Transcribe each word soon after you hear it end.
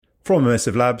From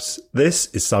Emissive Labs, this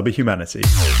is Cyber Humanity.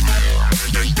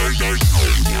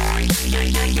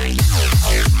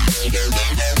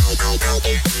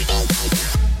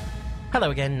 Hello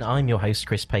again, I'm your host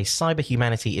Chris Pace. Cyber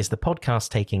Humanity is the podcast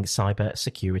taking cyber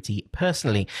security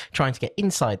personally, trying to get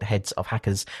inside the heads of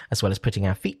hackers as well as putting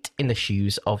our feet in the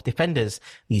shoes of defenders.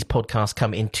 These podcasts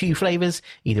come in two flavours,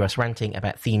 either us ranting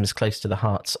about themes close to the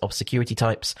hearts of security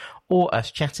types or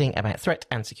us chatting about threat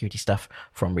and security stuff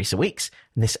from recent weeks.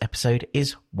 And this episode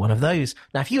is one of those.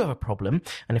 Now, if you have a problem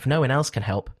and if no one else can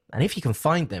help, and if you can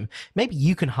find them, maybe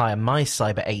you can hire my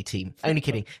Cyber A-team. Only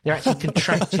kidding. They're actually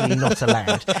contractually not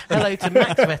allowed. Hello to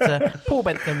Max Vetter, Paul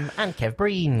Bentham, and Kev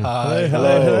Breen. Hi,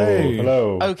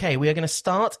 hello. Okay, we are going to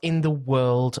start in the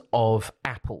world of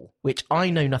Apple, which I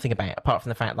know nothing about, apart from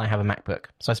the fact that I have a MacBook.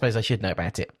 So I suppose I should know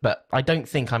about it. But I don't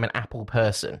think I'm an Apple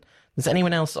person. Does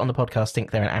anyone else on the podcast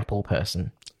think they're an Apple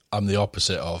person? I'm the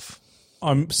opposite of.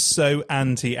 I'm so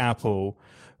anti-Apple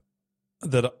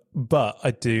but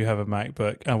I do have a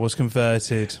MacBook. I was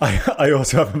converted. I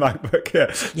also have a MacBook,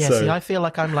 yeah. Yeah, so. See, I feel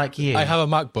like I'm like you. I have a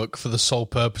MacBook for the sole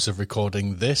purpose of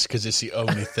recording this because it's the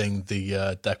only thing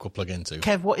the deck will plug into.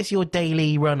 Kev, what is your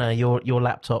daily runner, your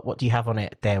laptop? What do you have on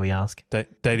it, dare we ask?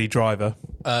 Daily driver.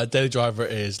 Daily driver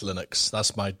is Linux.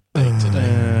 That's my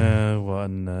day-to-day. What a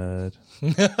nerd.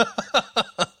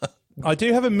 I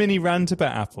do have a mini rant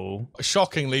about Apple.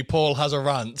 Shockingly, Paul has a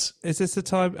rant. Is this the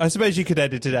time? I suppose you could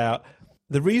edit it out.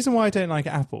 The reason why I don't like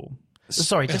Apple...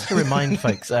 Sorry, just to remind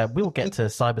folks, we'll get to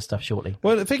cyber stuff shortly.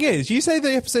 Well, the thing is, you say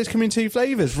the episodes come in two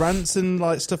flavours, rants and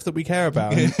like stuff that we care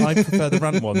about. And I prefer the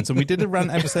rant ones. And we did a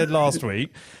rant episode last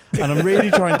week, and I'm really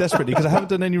trying desperately because I haven't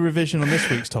done any revision on this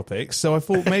week's topics. So I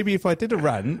thought maybe if I did a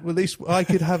rant, well, at least I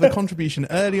could have a contribution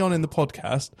early on in the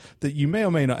podcast that you may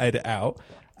or may not edit out.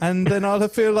 And then I'll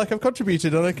feel like I've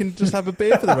contributed and I can just have a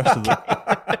beer for the rest of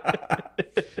the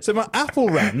So my Apple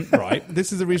rant, right,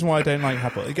 this is the reason why I don't like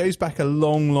Apple. It goes back a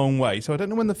long, long way. So I don't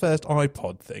know when the first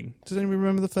iPod thing... Does anyone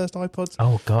remember the first iPods?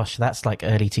 Oh, gosh, that's like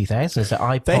early 2000s. The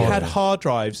iPod. They had hard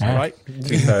drives, right?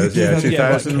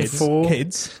 2004.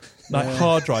 Kids. Like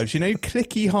hard drives,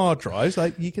 clicky hard drives.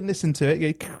 Like you can listen to it.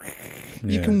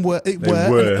 You can work. It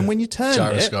worked, and when you turned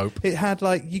Gyroscope. it had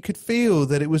like you could feel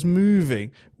that it was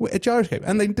moving. A gyroscope,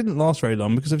 and they didn't last very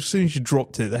long because as soon as you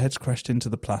dropped it, the heads crashed into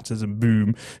the platters, and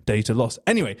boom, data lost.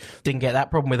 Anyway, didn't get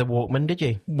that problem with a Walkman, did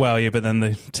you? Well, yeah, but then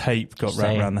the tape got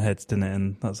wrapped around the heads, didn't it?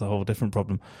 And that's a whole different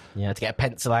problem. Yeah, to get a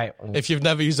pencil out. If you've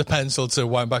never used a pencil to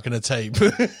wind back in a tape,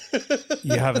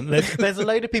 you haven't lived. There's a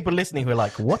load of people listening who are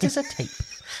like, "What is a tape?"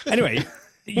 Anyway.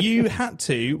 You had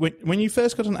to when you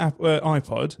first got an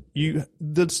iPod.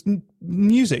 The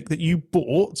music that you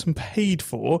bought and paid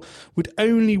for would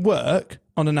only work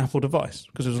on an Apple device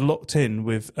because it was locked in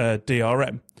with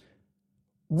DRM,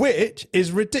 which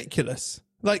is ridiculous.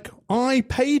 Like I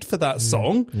paid for that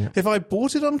song. Yeah. If I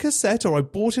bought it on cassette or I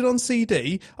bought it on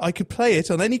CD, I could play it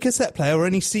on any cassette player or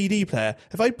any CD player.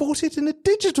 If I bought it in a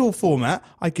digital format,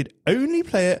 I could only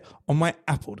play it on my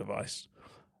Apple device.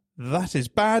 That is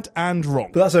bad and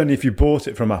wrong. But that's only if you bought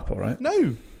it from Apple, right?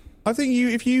 No. I think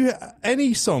if you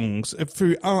any songs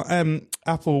through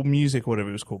Apple Music or whatever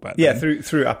it was called back then. Yeah,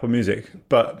 through Apple Music.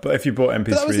 But if you bought MP3s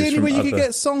but that was the only way you could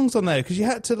get songs on there because you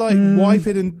had to wipe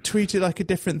it and treat it like a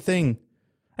different thing.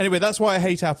 Anyway, that's why I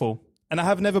hate Apple. And I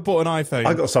have never bought an iPhone.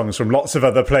 I got songs from lots of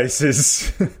other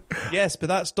places. Yes, but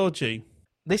that's dodgy.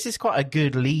 This is quite a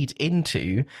good lead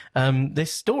into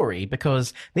this story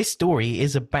because this story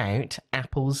is about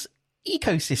Apple's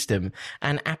ecosystem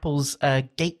and Apple's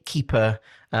gatekeeper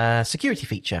security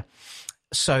feature.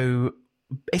 So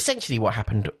essentially what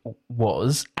happened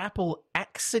was Apple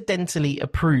accidentally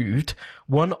approved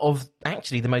one of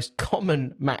actually the most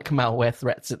common Mac malware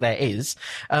threats that there is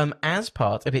as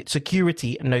part of its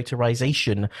security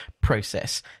notarization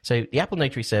process. So the Apple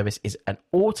Notary Service is an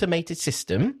automated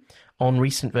system on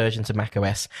recent versions of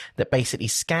macOS that basically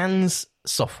scans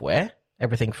software,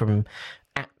 everything from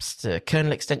apps to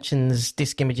kernel extensions,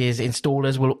 disk images,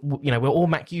 installers. We're all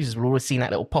Mac users. We'll always see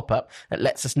that little pop-up that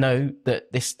lets us know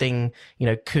that this thing,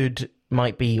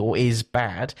 might be or is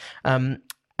bad, and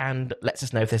lets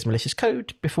us know if there's malicious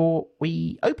code before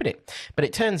we open it. But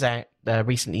it turns out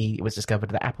recently it was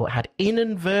discovered that Apple had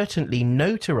inadvertently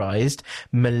notarized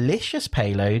malicious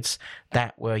payloads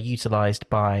that were utilized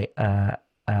by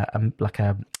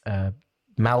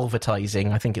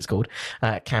malvertising, I think it's called,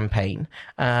 campaign.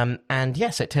 And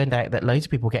yes, it turned out that loads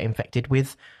of people get infected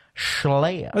with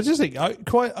Schleyer. I just think I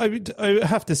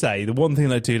have to say the one thing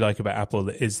that I do like about Apple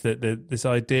is that this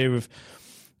idea of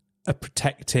are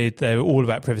protected. They're all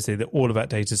about privacy. They're all about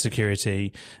data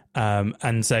security.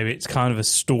 And so it's kind of a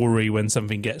story when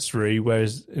something gets through.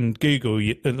 Whereas in Google,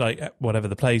 like whatever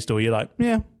the Play Store, you're like,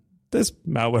 yeah, there's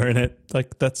malware in it.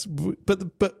 Like that's,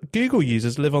 but Google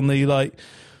users live on the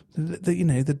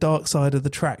the dark side of the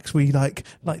tracks. We like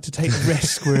to take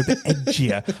risks. We're a bit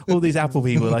edgier. All these Apple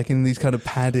people, like in these kind of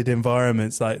padded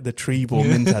environments, like the Treebor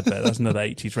Mint advert. That's another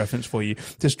 80s reference for you.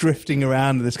 Just drifting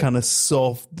around in this kind of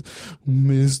soft,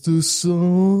 Mr.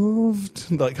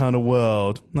 Soft, like kind of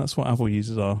world. That's what Apple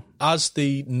users are. As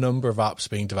the number of apps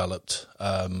being developed,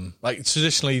 like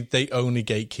traditionally they only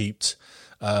gatekept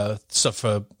stuff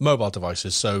for mobile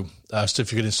devices. So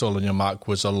stuff you could install on your Mac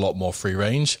was a lot more free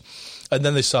range. And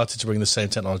then they started to bring the same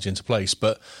technology into place.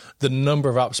 But the number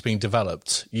of apps being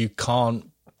developed, you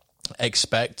can't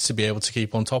expect to be able to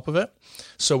keep on top of it.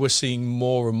 So we're seeing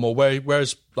more and more.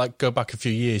 Whereas, like, go back a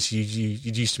few years, you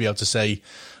used to be able to say,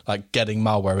 like, getting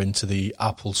malware into the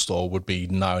Apple Store would be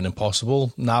now and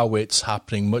impossible. Now it's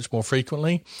happening much more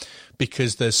frequently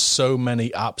because there's so many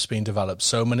apps being developed,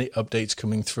 so many updates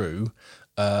coming through,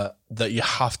 that you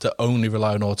have to only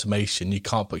rely on automation. You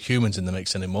can't put humans in the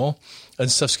mix anymore, and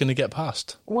stuff's going to get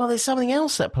past. Well, there's something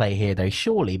else at play here, though,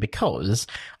 surely, because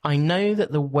I know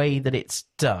that the way that it's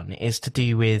done is to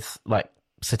do with, like,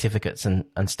 certificates and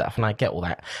stuff, and I get all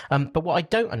that. But what I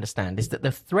don't understand is that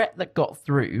the threat that got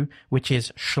through, which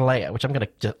is Schleyer, which I'm just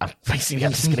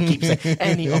going to keep saying,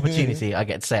 any opportunity I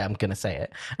get to say it, I'm going to say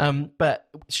it. But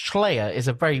Schleyer is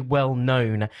a very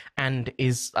well-known and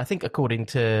is, I think, according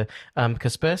to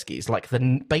Kaspersky, is like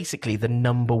basically the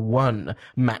number one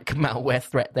Mac malware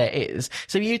threat there is.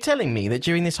 So you're telling me that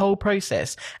during this whole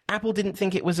process, Apple didn't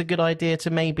think it was a good idea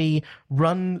to maybe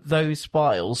run those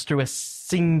files through a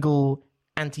single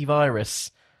antivirus,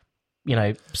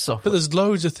 software. But there's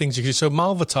loads of things you can do. So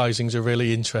malvertising is a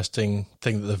really interesting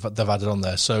thing that they've added on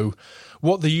there. So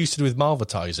what they used to do with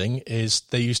malvertising is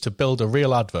they used to build a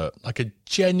real advert, like a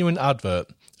genuine advert,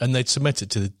 and they'd submit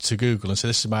it to Google and say,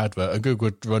 this is my advert, and Google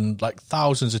would run like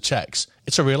thousands of checks.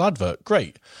 It's a real advert.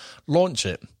 Great. Launch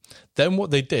it. Then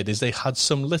what they did is they had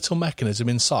some little mechanism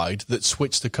inside that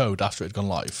switched the code after it had gone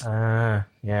live.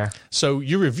 Yeah. So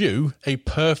you review a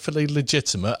perfectly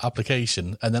legitimate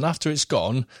application, and then after it's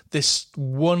gone, this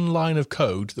one line of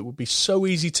code that would be so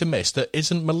easy to miss, that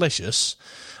isn't malicious,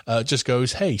 just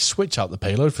goes, hey, switch out the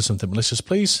payload for something malicious,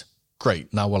 please.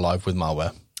 Great, now we're live with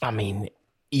malware. I mean,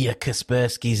 your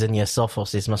Kasperskys and your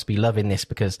Sophoses must be loving this,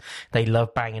 because they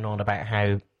love banging on about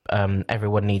how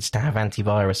everyone needs to have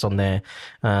antivirus on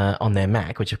their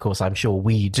Mac, which of course I'm sure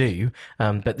we do.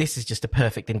 But this is just a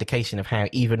perfect indication of how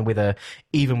even with a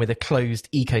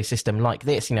closed ecosystem like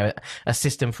this, a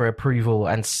system for approval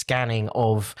and scanning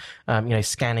of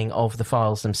the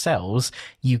files themselves,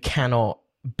 you cannot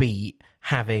beat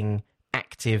having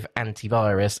active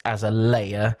antivirus as a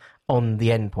layer on the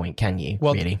endpoint, can you?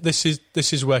 Well, really? This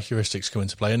is where heuristics come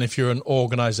into play. And if you're an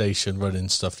organization running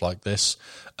stuff like this,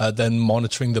 then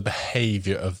monitoring the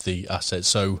behavior of the asset.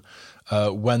 So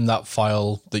when that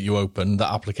file that you open,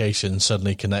 that application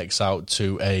suddenly connects out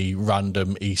to a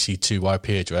random EC2 IP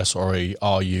address or a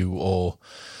RU or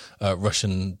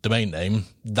Russian domain name,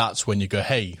 that's when you go,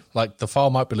 hey, like the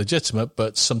file might be legitimate,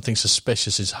 but something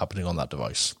suspicious is happening on that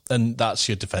device. And that's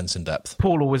your defense in depth.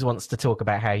 Paul always wants to talk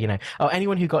about how,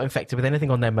 anyone who got infected with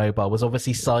anything on their mobile was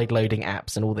obviously side-loading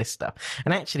apps and all this stuff.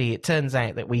 And actually, it turns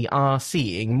out that we are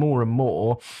seeing more and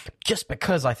more, just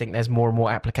because I think there's more and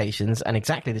more applications and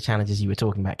exactly the challenges you were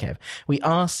talking about, Kev, we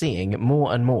are seeing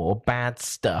more and more bad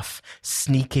stuff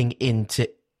sneaking into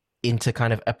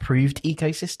kind of approved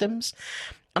ecosystems.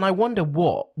 And I wonder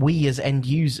what we as end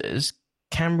users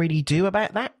can really do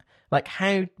about that. Like,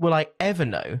 how will I ever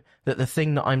know that the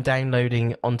thing that I'm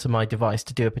downloading onto my device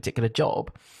to do a particular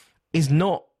job is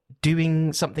not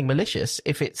doing something malicious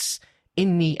if it's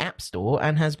in the App Store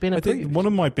and has been approved? I think one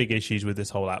of my big issues with this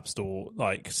whole App Store,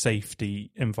 like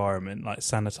safety environment, like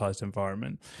sanitized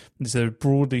environment, is that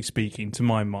broadly speaking, to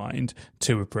my mind,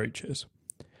 two approaches.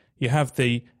 You have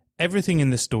everything in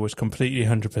this store is completely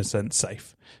 100%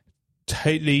 safe.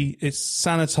 Totally, it's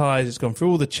sanitized, it's gone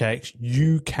through all the checks,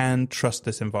 you can trust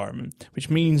this environment, which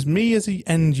means me as the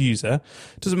end user,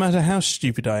 doesn't matter how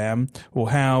stupid I am or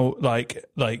how like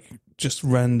just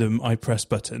random I press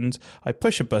buttons, I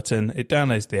push a button, it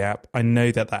downloads the app, I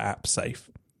know that app's safe.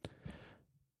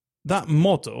 That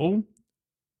model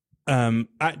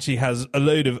actually has a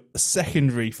load of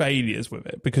secondary failures with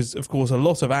it, because of course a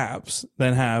lot of apps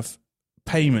then have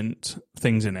payment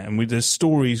things in it, and there's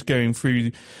stories going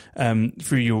through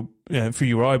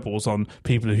your eyeballs on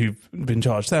people who've been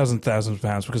charged thousands of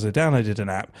pounds because they downloaded an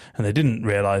app and they didn't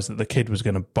realise that the kid was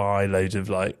going to buy loads of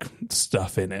like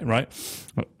stuff in it, right?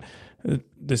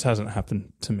 This hasn't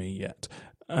happened to me yet,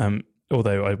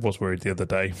 although I was worried the other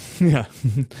day. Yeah.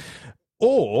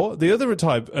 Or the other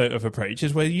type of approach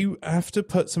is where you have to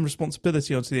put some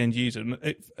responsibility onto the end user.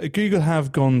 Google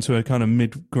have gone to a kind of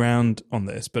mid-ground on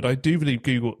this, but I do believe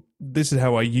Google, this is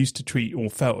how I used to treat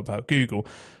or felt about Google.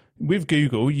 With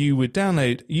Google, you would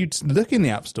download, you'd look in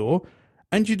the App Store,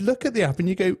 and you'd look at the app and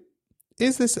you go,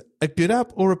 is this a good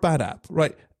app or a bad app?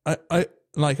 Right, I'm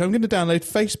going to download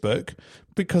Facebook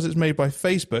because it's made by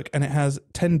Facebook and it has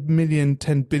 10 billion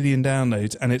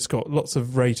downloads and it's got lots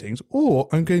of ratings. Or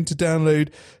I'm going to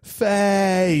download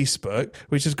Facebook,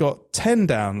 which has got 10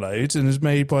 downloads and is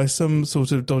made by some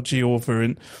sort of dodgy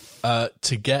author.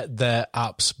 To get their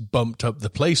apps bumped up the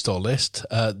Play Store list,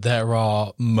 there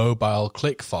are mobile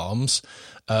click farms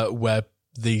where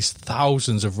these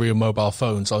thousands of real mobile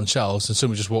phones on shelves, and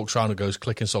someone just walks around and goes,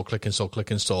 click install,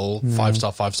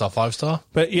 5-star, 5-star, 5-star.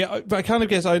 But yeah, but I kind of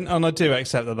guess, and I do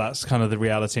accept that that's kind of the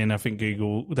reality, and I think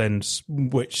Google then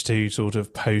switched to sort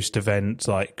of post-event,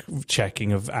 like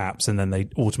checking of apps, and then they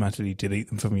automatically delete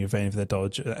them from your phone if they're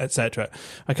dodgy, etc.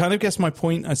 I kind of guess my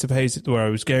point, I suppose, where I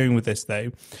was going with this,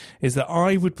 though, is that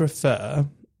I would prefer,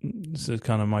 this is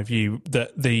kind of my view,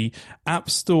 that the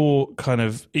App Store kind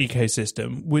of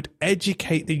ecosystem would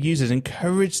educate the users,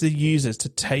 encourage the users to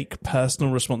take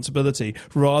personal responsibility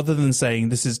rather than saying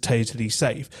this is totally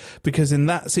safe. Because in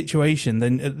that situation,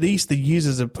 then at least the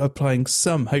users are applying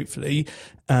some, hopefully,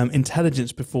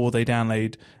 intelligence before they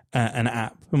download an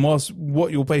app. And whilst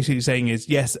what you're basically saying is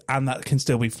yes, and that can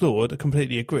still be flawed, I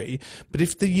completely agree. But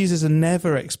if the users are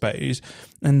never exposed,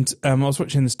 and I was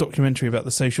watching this documentary about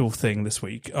the social thing this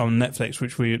week on Netflix,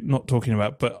 which we're not talking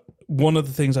about, but one of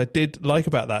the things I did like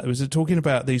about that was talking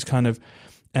about these kind of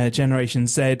Generation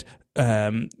Z,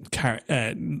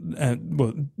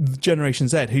 Generation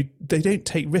Z, who they don't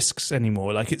take risks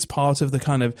anymore. Like, it's part of the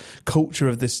kind of culture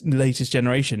of this latest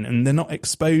generation, and they're not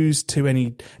exposed to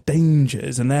any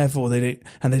dangers, and therefore they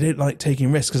don't like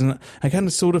taking risks. And I kind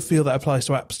of sort of feel that applies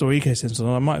to App Store ecosystems. And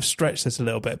I might have stretched this a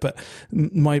little bit, but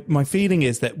my feeling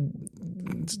is that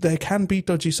there can be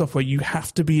dodgy software. You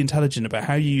have to be intelligent about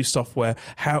how you use software,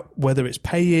 whether it's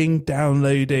paying,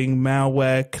 downloading,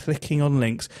 malware, clicking on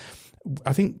links.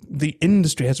 I think the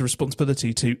industry has a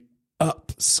responsibility to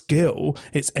upskill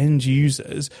its end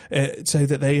users so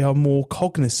that they are more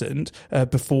cognizant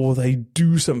before they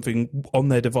do something on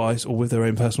their device or with their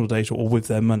own personal data or with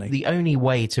their money. The only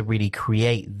way to really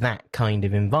create that kind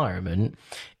of environment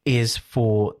is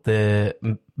for they're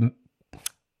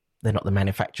not the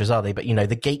manufacturers, are they? But,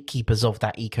 the gatekeepers of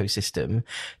that ecosystem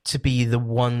to be the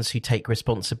ones who take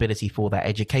responsibility for that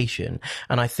education.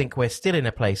 And I think we're still in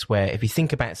a place where if you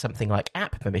think about something like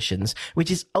app permissions,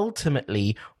 which is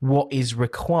ultimately what is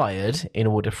required in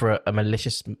order for a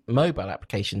malicious mobile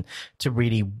application to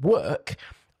really work,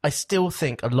 I still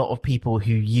think a lot of people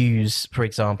who use, for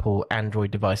example, Android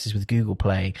devices with Google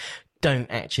Play don't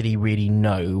actually really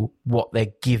know what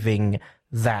they're giving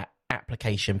that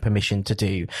application permission to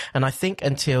do. And I think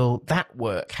until that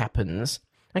work happens,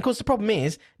 and of course the problem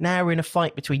is now we're in a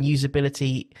fight between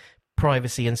usability,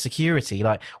 privacy and security.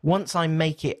 Like, once I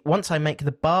make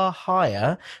the bar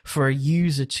higher for a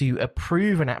user to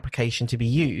approve an application to be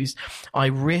used, I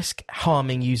risk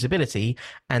harming usability,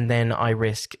 and then I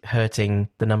risk hurting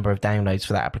the number of downloads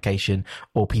for that application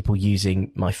or people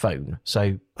using my phone.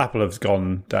 So Apple has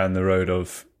gone down the road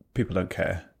of people don't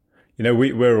care.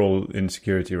 We're all in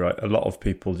security, right? A lot of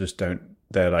people just don't.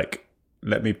 They're like,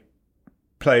 let me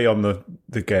play on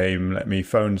the game, let me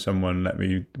phone someone, let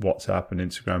me WhatsApp and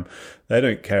Instagram. They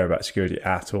don't care about security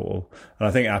at all. And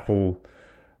I think Apple,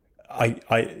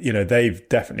 they've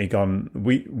definitely gone.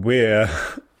 We're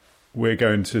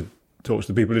going to talk to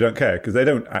the people who don't care, because they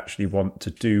don't actually want to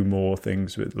do more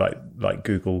things with like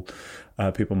Google.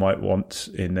 People might want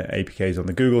in APKs on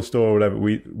the Google Store or whatever.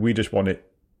 We just want it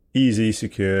easy,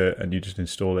 secure, and you just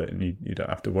install it and you don't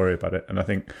have to worry about it. And I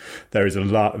think there is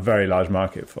a very large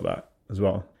market for that as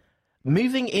well.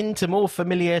 Moving into more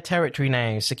familiar territory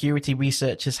now, security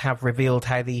researchers have revealed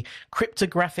how the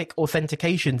cryptographic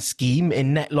authentication scheme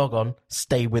in NetLogon,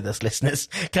 stay with us listeners,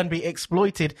 can be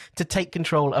exploited to take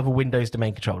control of a Windows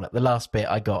domain controller. The last bit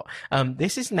I got.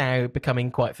 This is now becoming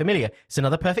quite familiar. It's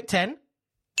another Perfect 10.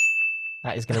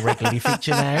 That is going to regularly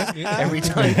feature now every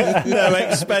time. No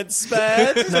expense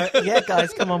spared. No, yeah,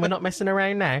 guys, come on, we're not messing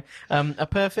around now. A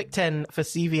perfect 10 for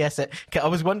CVS. I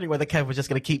was wondering whether Kev was just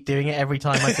going to keep doing it every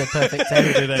time I said perfect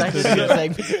 10.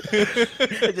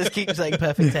 Just keep saying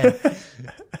perfect 10.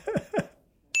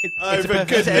 Oh, for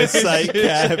goodness sake,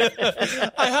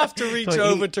 Kev. I have to reach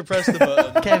over to press the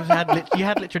button. Kev, you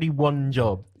had literally one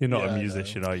job. You're not a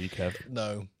musician, are you, Kev?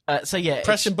 No. So yeah,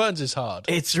 Pressing buttons is hard.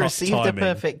 it's Tough received timing. a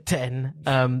perfect 10,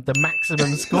 the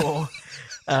maximum score.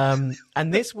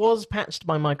 And this was patched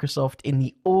by Microsoft in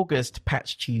the August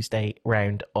Patch Tuesday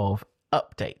round of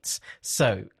updates.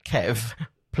 So, Kev,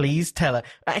 please tell us.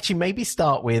 Actually, maybe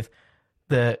start with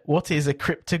what is a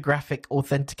cryptographic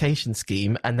authentication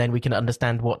scheme, and then we can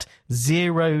understand what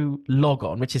zero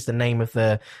logon, which is the name of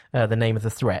the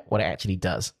threat, what it actually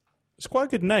does. It's quite a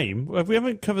good name. We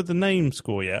haven't covered the name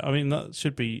score yet. I mean, that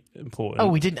should be important. Oh,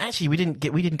 we didn't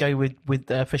go with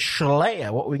for Schleyer.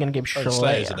 What were we going to give Schleyer?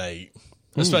 Slayer's an 8.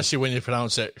 Especially when you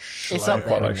pronounce it It's up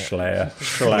Schleyer. there.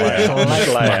 Quite like isn't it?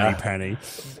 Slayer. Penny.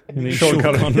 You need Sean Sean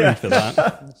Connery. Connery for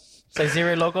that. So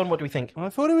zero logon, what do we think? I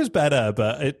thought it was better,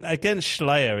 but against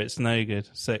Schleyer, it's no good.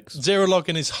 6. Zero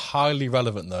login is highly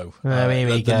relevant, though. Oh, here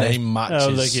we the go. name matches. Oh,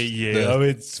 look at you. the-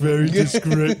 It's very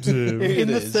descriptive. In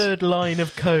the is. third line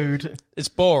of code. It's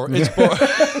boring. It's boring.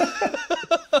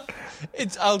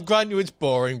 I'll grant you it's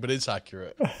boring, but it's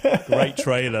accurate. Great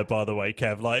trailer, by the way,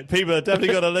 Kev. Like, people are definitely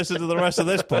going to listen to the rest of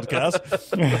this podcast.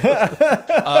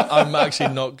 I'm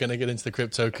actually not going to get into the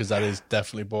crypto because that is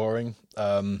definitely boring.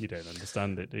 You don't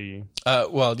understand it, do you?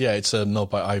 Well, yeah, it's a null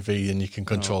by IV, and you can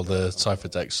control the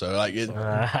ciphertext. So, like,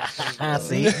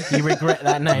 See, you regret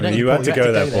that now, don't you? You Paul? had to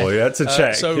go there, Paul. You had to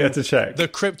check. so you had to check. the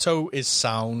crypto is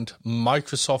sound.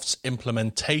 Microsoft's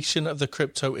implementation of the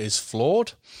crypto is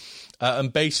flawed.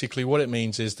 And basically what it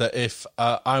means is that if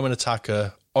I'm an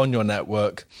attacker on your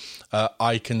network,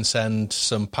 I can send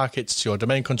some packets to your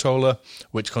domain controller,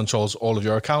 which controls all of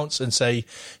your accounts, and say,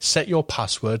 set your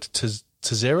password to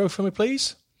 0 for me,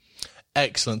 please.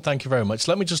 Excellent. Thank you very much.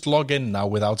 Let me just log in now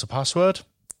without a password.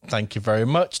 Thank you very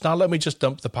much. Now let me just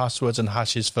dump the passwords and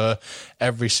hashes for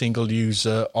every single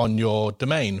user on your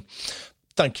domain.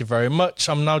 Thank you very much.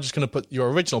 I'm now just going to put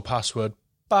your original password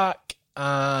back,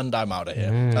 and I'm out of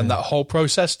here. And that whole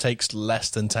process takes less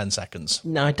than 10 seconds.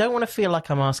 Now, I don't want to feel like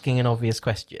I'm asking an obvious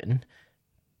question,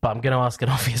 but I'm going to ask an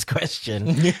obvious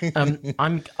question.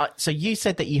 So you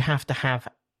said that you have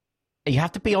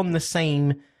to be on the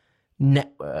same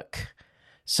network.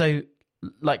 So,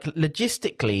 like,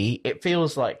 logistically, it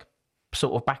feels like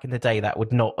sort of back in the day that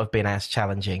would not have been as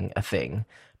challenging a thing.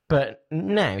 But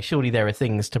now, surely there are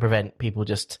things to prevent people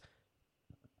just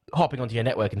hopping onto your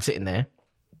network and sitting there.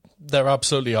 There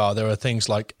absolutely are. There are things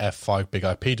like F5 big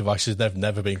IP devices. They've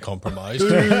never been compromised.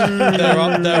 there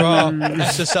are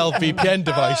SSL VPN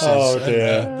devices. Oh,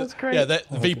 dear. That's great. Yeah, the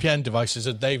VPN devices,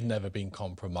 they've never been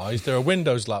compromised. There are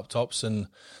Windows laptops, and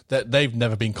they've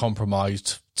never been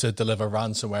compromised to deliver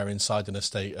ransomware inside an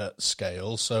estate at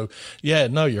scale. So, yeah,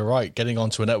 no, you're right. Getting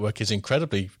onto a network is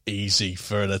incredibly easy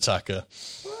for an attacker.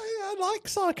 I like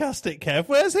sarcastic Kev.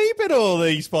 Where's he been all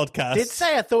these podcasts? Did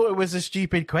say I thought it was a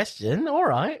stupid question. All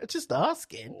right, just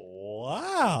asking.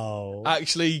 Wow.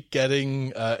 Actually,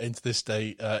 getting into this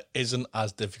state isn't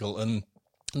as difficult, and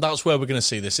that's where we're going to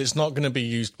see this. It's not going to be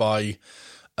used by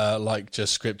like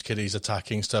just script kiddies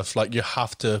attacking stuff. Like, you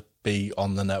have to be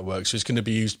on the network. So it's going to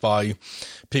be used by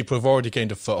people who've already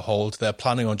gained a foothold. They're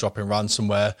planning on dropping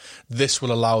ransomware. This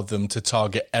will allow them to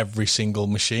target every single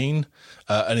machine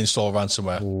and install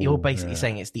ransomware. You're basically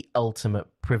saying it's the ultimate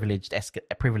privilege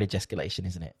escalation,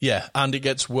 isn't it? Yeah, and it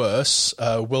gets worse.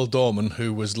 Will Dorman,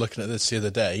 who was looking at this the other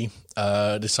day,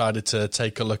 decided to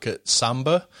take a look at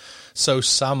Samba. So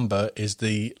Samba is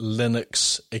the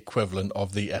Linux equivalent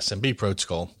of the SMB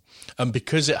protocol. And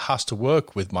because it has to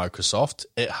work with Microsoft,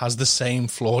 it has the same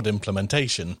flawed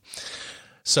implementation.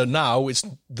 So now it's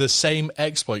the same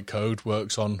exploit code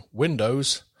works on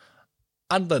Windows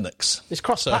and Linux. It's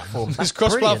cross-platform. It's That's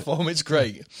cross-platform. It's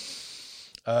great.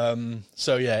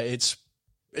 So yeah, it's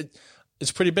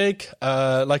pretty big.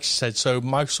 Like you said, so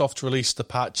Microsoft released the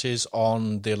patches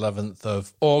on the 11th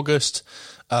of August.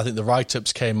 I think the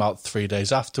write-ups came out 3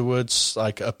 days afterwards.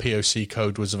 Like, a POC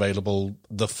code was available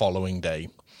the following day.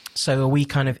 So are we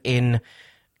kind of in...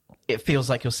 It feels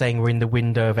like you're saying we're in the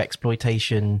window of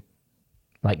exploitation,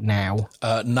 like now.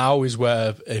 Now is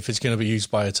where, if it's going to be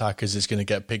used by attackers, it's going to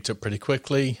get picked up pretty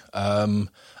quickly. And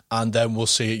then we'll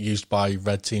see it used by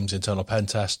Red Team's internal pen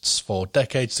tests for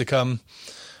decades to come.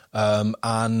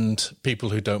 And people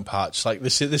who don't patch. Like,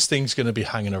 this thing's going to be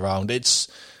hanging around. It's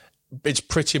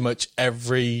pretty much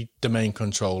every domain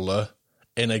controller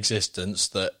in existence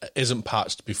that isn't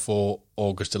patched before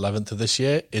August 11th of this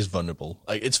year is vulnerable.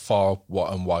 Like, it's far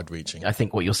and wide-reaching. I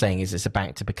think what you're saying is it's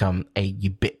about to become a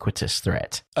ubiquitous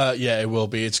threat. Yeah, it will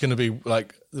be. It's going to be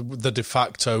like the de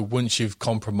facto, once you've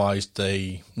compromised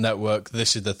the network,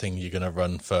 this is the thing you're going to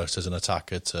run first as an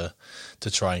attacker to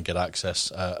try and get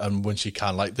access. And once you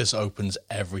can, like, this opens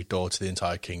every door to the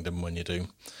entire kingdom when you do.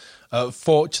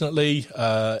 Fortunately,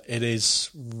 it is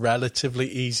relatively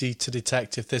easy to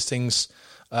detect if this thing's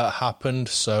happened.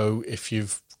 So if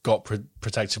you've got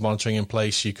protective monitoring in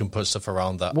place, you can put stuff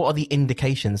around that. What are the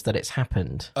indications that it's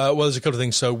happened? Well, there's a couple of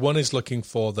things. So one is looking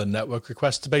for the network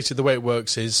request. Basically, the way it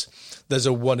works is there's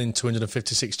a 1 in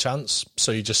 256 chance.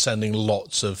 So you're just sending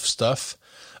lots of stuff.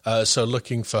 So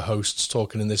looking for hosts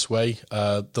talking in this way,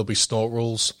 there'll be snort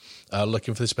rules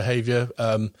looking for this behavior.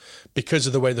 Because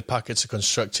of the way the packets are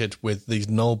constructed with these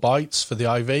null bytes for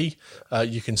the IV,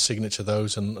 you can signature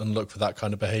those and look for that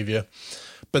kind of behavior.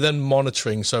 But then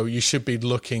monitoring, so you should be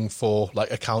looking for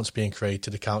like accounts being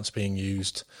created, accounts being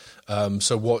used.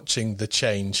 So watching the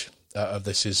change of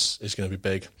this is going to be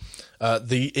big.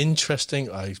 The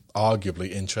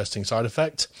arguably interesting side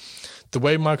effect, the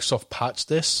way Microsoft patched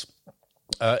this,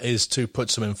 is to put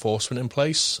some enforcement in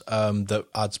place that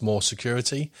adds more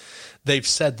security. They've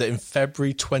said that in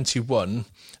February 21,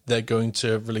 they're going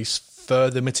to release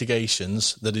further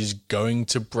mitigations that is going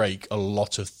to break a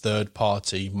lot of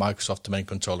third-party Microsoft domain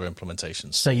controller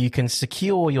implementations. So you can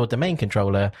secure your domain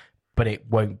controller, but it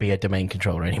won't be a domain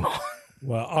controller anymore.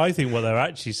 Well, I think what they're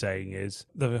actually saying is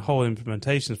the whole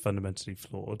implementation is fundamentally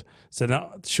flawed. So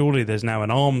now, surely there's now an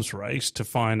arms race to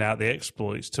find out the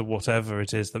exploits to whatever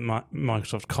it is that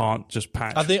Microsoft can't just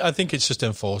patch. I think it's just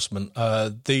enforcement.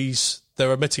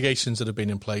 There are mitigations that have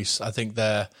been in place. I think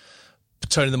they're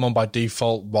turning them on by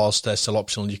default. Whilst they're still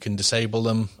optional, you can disable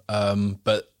them,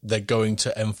 but they're going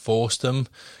to enforce them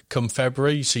come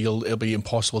February. So it'll be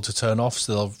impossible to turn off.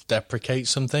 So they'll deprecate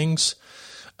some things.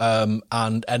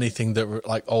 And anything that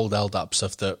like old LDAP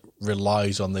stuff that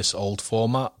relies on this old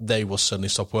format, they will suddenly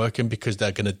stop working because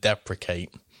they're going to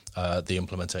deprecate the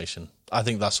implementation. I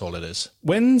think that's all it is.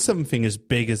 When something as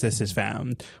big as this is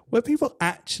found, were people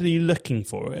actually looking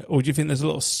for it? Or do you think there's a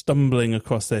lot of stumbling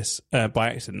across this by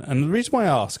accident? And the reason why I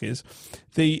ask is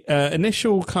the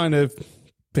initial kind of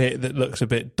bit that looks a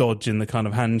bit dodgy in the kind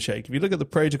of handshake. If you look at the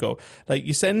protocol, like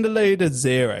you send a load of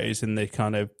zeros in the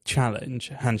kind of challenge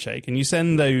handshake, and you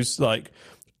send those like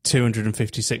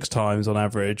 256 times on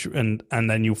average, and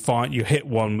then you hit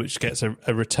one which gets a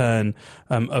return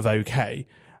of okay,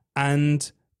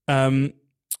 and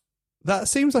that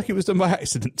seems like it was done by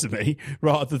accident to me,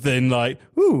 rather than like,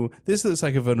 ooh, this looks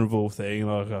like a vulnerable thing.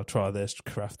 Like, I'll try this,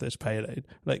 craft this payload.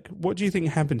 Like, what do you think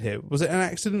happened here? Was it an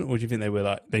accident, or do you think they were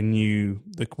like they knew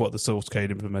what the source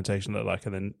code implementation looked like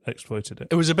and then exploited it?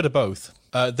 It was a bit of both.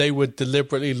 They were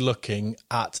deliberately looking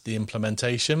at the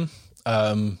implementation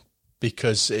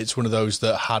because it's one of those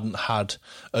that hadn't had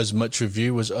as much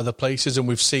review as other places, and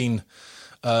we've seen.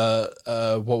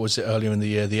 What was it earlier in the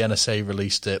year? The NSA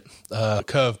released it,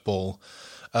 Curveball.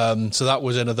 So that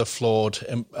was another flawed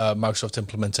Microsoft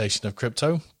implementation of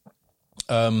crypto.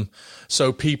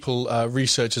 So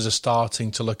researchers are starting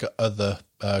to look at other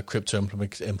crypto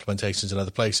implementations in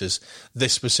other places.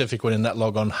 This specific one in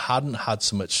NetLogon hadn't had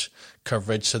so much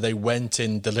coverage, so they went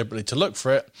in deliberately to look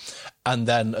for it, and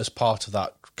then as part of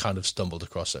that kind of stumbled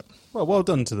across it. Well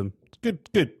done to them.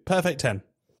 Good. Perfect 10.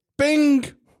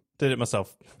 Bing! Did it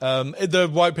myself. The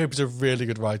white paper's a really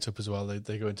good write-up as well.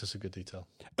 They go into some good detail.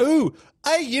 Ooh,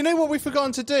 hey, you know what we've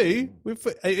forgotten to do?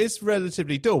 It's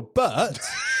relatively dull, but...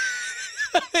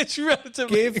 It's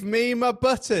relatively... Give me my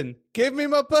button.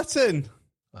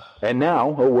 And now,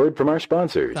 a word from our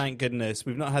sponsors. Thank goodness.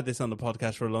 We've not had this on the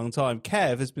podcast for a long time.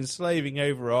 Kev has been slaving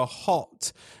over a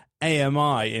hot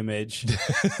AMI image.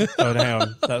 Oh, hang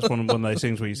on. That's one of those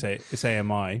things where you say it's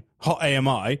AMI. Hot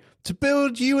AMI. To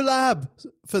build you a lab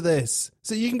for this.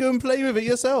 So you can go and play with it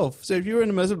yourself. So if you're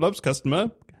an Immersive Labs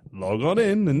customer, log on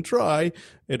in and try.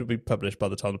 It'll be published by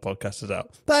the time the podcast is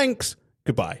out. Thanks.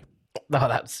 Goodbye.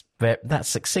 Oh, that's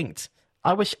succinct.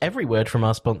 I wish every word from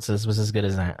our sponsors was as good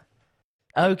as that.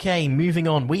 Okay, moving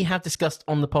on. We have discussed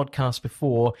on the podcast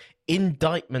before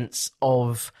indictments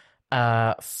of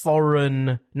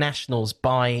foreign nationals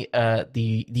by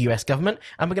the US government,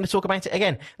 and we're going to talk about it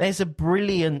again. There's a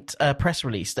brilliant press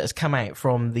release that has come out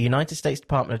from the United States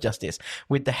Department of Justice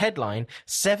with the headline,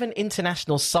 7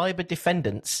 international cyber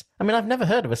defendants. I mean, I've never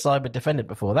heard of a cyber defendant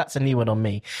before. That's a new one on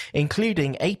me.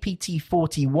 Including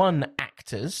APT-41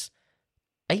 actors,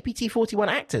 APT-41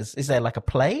 actors. Is there like a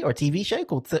play or a TV show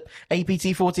called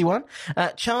APT-41?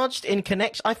 Charged in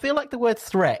connection... I feel like the word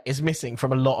threat is missing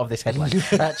from a lot of this headline.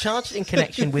 Charged in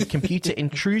connection with computer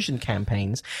intrusion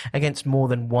campaigns against more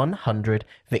than 100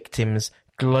 victims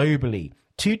globally.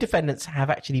 2 defendants have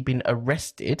actually been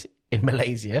arrested in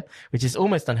Malaysia, which is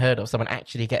almost unheard of, someone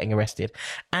actually getting arrested.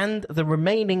 And the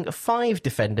remaining 5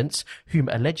 defendants, whom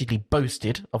allegedly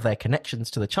boasted of their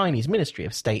connections to the Chinese Ministry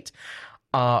of State,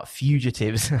 are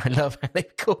fugitives. I love how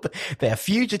they've called them. They're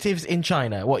fugitives in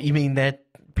China. What, you mean they're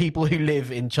people who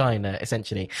live in China,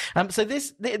 essentially? So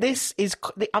this is,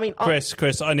 I mean...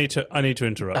 Chris, I need to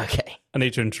interrupt. Okay. I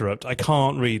need to interrupt. I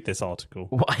can't read this article.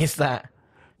 Why is that?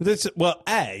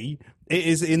 It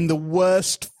is in the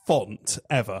worst font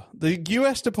ever. The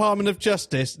US Department of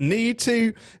Justice need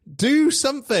to do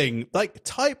something, like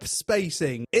type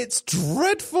spacing. It's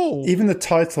dreadful. Even the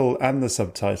title and the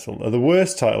subtitle are the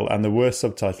worst title and the worst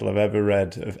subtitle I've ever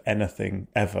read of anything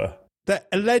ever. They're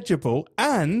illegible,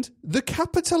 and the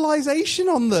capitalization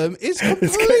on them is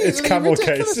completely it's camel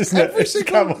ridiculous. case, isn't it? It's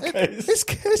camel case.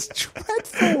 It's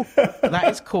dreadful. That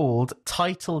is called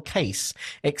title case,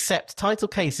 except title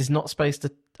case is not supposed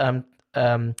to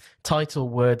title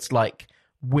words like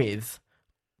with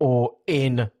or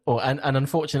in and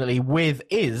unfortunately with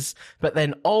is, but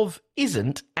then of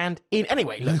isn't and in.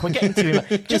 Anyway, look, we're getting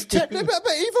to it. Just but even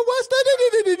worse,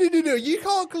 no, you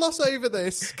can't gloss over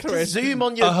this, Chris. Zoom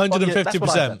on your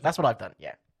 150%. That's what I've done.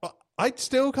 Yeah. I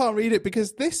still can't read it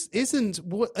because this isn't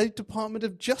what a Department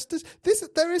of Justice. This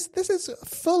is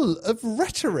full of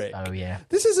rhetoric. Oh yeah.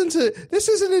 This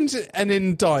isn't an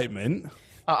indictment.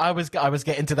 I was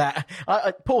getting to that.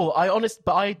 Paul,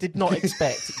 but I did not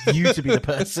expect you to be the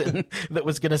person that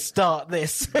was going to start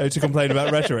this. To complain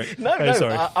about rhetoric. No,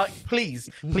 sorry. Please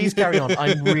carry on.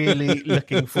 I'm really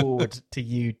looking forward to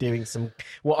you doing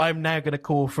what I'm now going to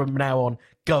call from now on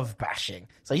gov bashing.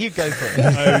 So you go for it.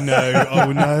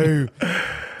 Oh no.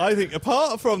 I think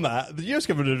apart from that, the US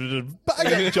government did a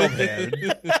bang up job here.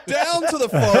 Down to the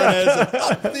foreigners and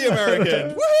up the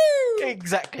American. Woohoo!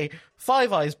 Exactly.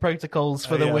 Five Eyes protocols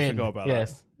for the win. I forgot about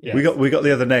yes. that. We got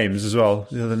the other names as well.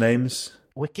 The other names.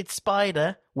 Wicked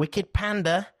Spider, Wicked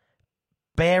Panda,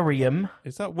 Barium.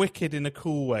 Is that wicked in a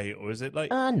cool way, or is it like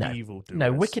no. evil?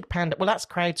 No, Wicked Panda. Well, that's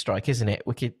CrowdStrike, isn't it?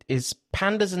 Wicked is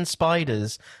pandas and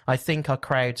spiders. I think are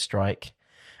CrowdStrike.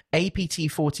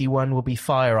 APT-41 will be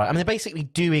FireEye. I mean, they're basically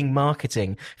doing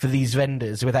marketing for these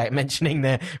vendors without mentioning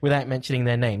their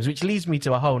names, which leads me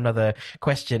to a whole nother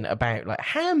question about like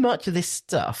how much of this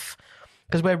stuff,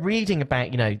 because we're reading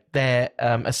about, their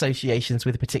associations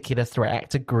with particular threat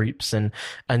actor groups and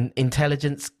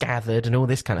intelligence gathered and all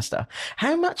this kind of stuff.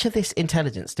 How much of this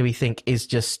intelligence do we think is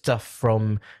just stuff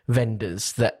from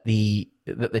vendors that the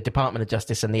Department of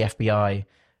Justice and the FBI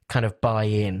kind of buy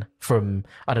in from,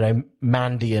 I don't know,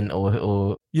 Mandiant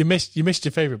or... You missed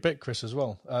your favourite bit, Chris, as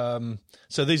well.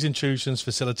 So these intrusions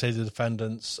facilitated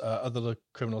defendants, other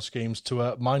criminal schemes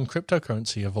to mine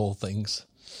cryptocurrency of all things.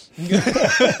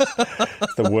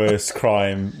 The worst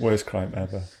crime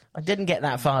ever. I didn't get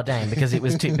that far down because it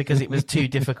was too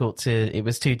difficult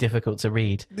to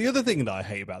read. The other thing that I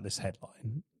hate about this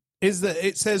headline is that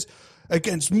it says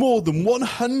against more than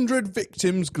 100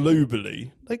 victims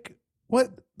globally. Like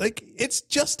what? Like it's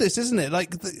justice, isn't it?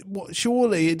 Like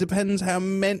surely it depends how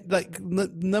many, like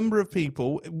the number of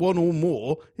people, one or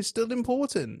more, is still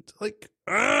important. Like.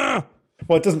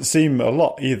 Well, it doesn't seem a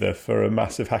lot either for a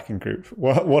massive hacking group.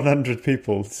 100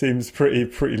 people seems pretty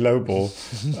lowball.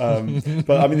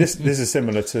 But I mean, this is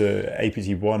similar to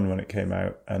APT-1 when it came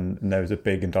out, and there was a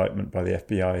big indictment by the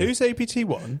FBI. Who's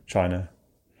APT-1? China.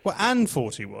 Well, and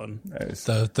 41.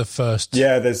 The first.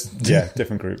 Yeah, there's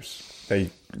different groups.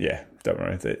 Don't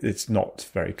worry. It's not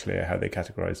very clear how they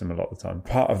categorize them a lot of the time.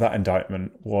 Part of that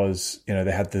indictment was,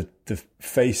 they had the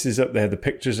faces up, they had the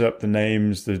pictures up, the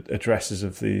names, the addresses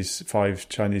of these 5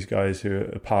 Chinese guys who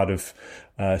are part of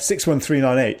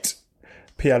 61398,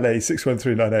 PLA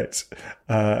 61398.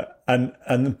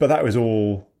 But that was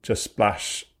all just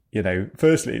splash.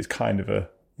 Firstly, it's kind of an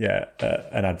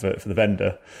advert for the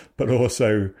vendor, but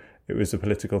also it was a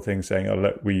political thing saying, oh,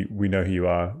 look, we know who you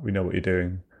are, we know what you're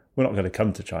doing. We're not going to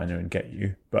come to China and get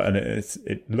you, but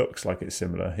it looks like it's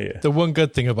similar here. The one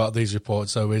good thing about these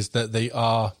reports, though, is that they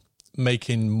are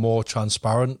making more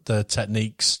transparent the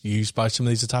techniques used by some of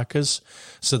these attackers.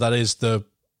 So that is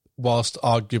whilst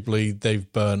arguably they've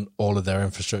burnt all of their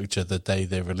infrastructure the day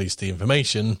they released the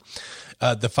information,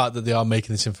 the fact that they are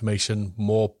making this information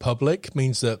more public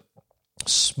means that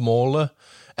smaller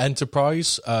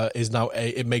enterprise is now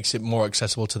it makes it more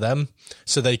accessible to them,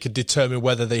 so they could determine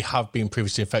whether they have been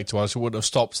previously infected, whilst it wouldn't have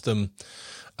stopped them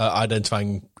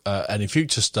identifying any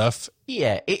future stuff.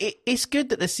 Yeah, it's good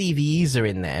that the CVEs are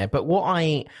in there, but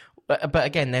but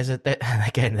again, there's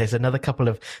another couple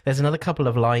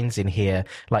of lines in here,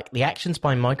 like the actions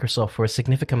by Microsoft were a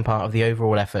significant part of the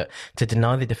overall effort to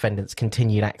deny the defendants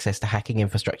continued access to hacking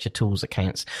infrastructure, tools,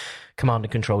 accounts, command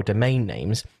and control domain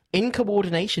names. In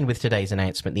coordination with today's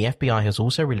announcement, the FBI has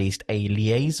also released a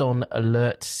liaison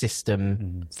alert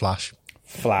system. Flash.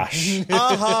 Flash.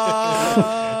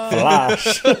 Uh-huh.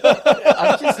 Flash.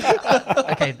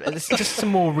 Okay, this is just some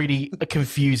more really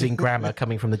confusing grammar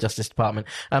coming from the Justice Department.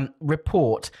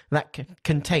 Report that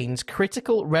contains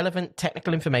critical, relevant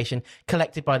technical information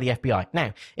collected by the FBI.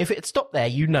 Now, if it had stopped there,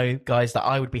 you know, guys, that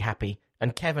I would be happy.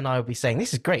 And Kev and I would be saying,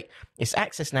 this is great. It's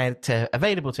access now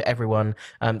available to everyone,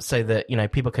 so that, you know,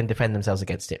 people can defend themselves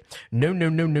against it.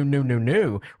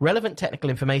 No. Relevant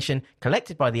technical information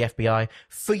collected by the FBI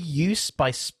for use by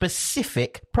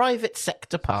specific private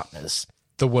sector partners.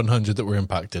 The 100 that were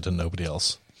impacted and nobody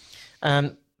else.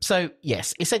 So,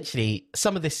 yes, essentially,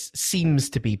 some of this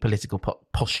seems to be political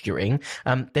posturing.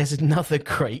 There's another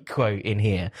great quote in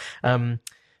here.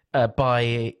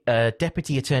 By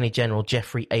Deputy Attorney General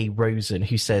Jeffrey A. Rosen,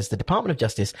 who says the Department of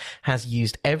Justice has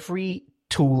used every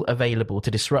tool available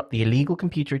to disrupt the illegal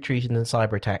computer intrusions and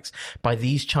cyber attacks by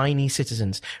these Chinese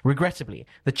citizens. Regrettably,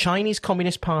 the Chinese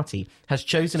Communist Party has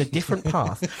chosen a different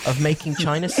path of making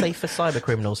China safe for cyber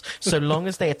criminals, so long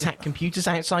as they attack computers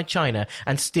outside China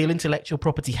and steal intellectual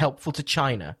property helpful to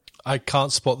China. I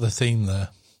can't spot the theme there.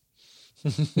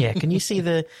 Yeah, can you see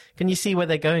where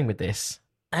they're going with this?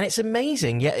 And it's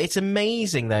amazing. Yeah, it's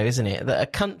amazing though, isn't it? That a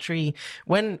country,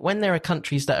 when there are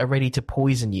countries that are ready to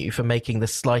poison you for making the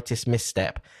slightest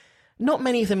misstep, not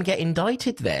many of them get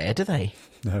indicted there, do they?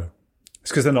 No.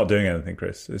 It's because they're not doing anything,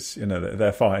 Chris. It's, you know,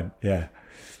 they're fine. Yeah.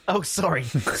 Oh, sorry.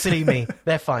 Silly me.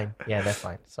 They're fine. Yeah, they're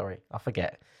fine. Sorry. I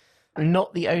forget.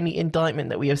 Not the only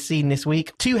indictment that we have seen this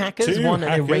week. Two hackers, an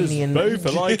Iranian... both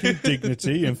alike in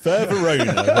dignity in fair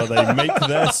Verona while they make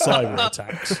their cyber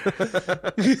attacks.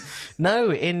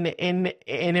 No, in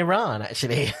Iran,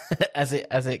 actually, as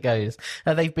it goes.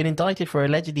 They've been indicted for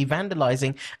allegedly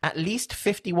vandalizing at least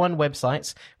 51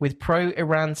 websites with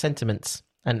pro-Iran sentiments.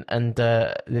 And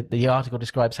the article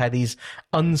describes how these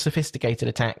unsophisticated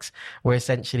attacks were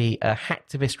essentially a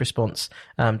hacktivist response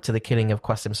to the killing of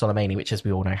Qasem Soleimani, which, as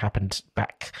we all know, happened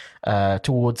back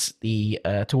towards the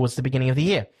beginning of the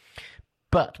year.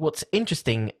 But what's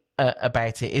interesting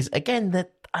about it is, again,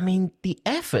 that, I mean, the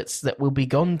efforts that will be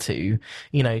gone to,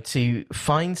 you know, to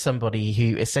find somebody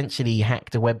who essentially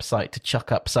hacked a website to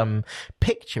chuck up some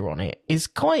picture on it is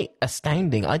quite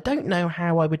astounding. I don't know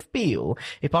how I would feel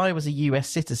if I was a US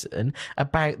citizen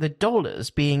about the dollars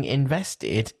being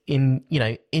invested in, you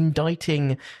know,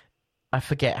 indicting. I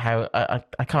forget how,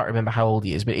 I can't remember how old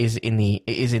he is, but it is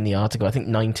in the article. I think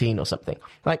 19 or something.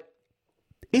 Like,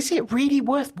 is it really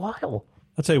worthwhile?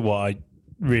 I'll tell you what I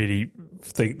really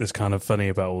think that's kind of funny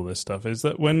about all this stuff is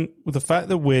that when the fact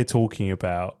that we're talking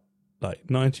about like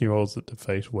 19-year-olds that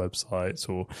deface websites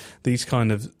or these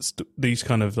kind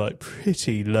of like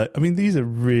pretty low, I mean, these are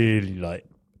really like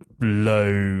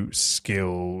low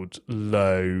skilled,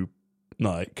 low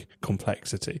like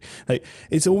complexity. Like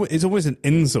it's always an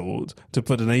insult to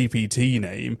put an APT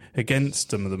name against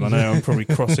some of them. I know I'm probably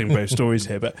crossing both stories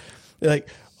here, but like,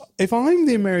 if I'm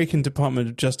the American Department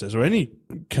of Justice or any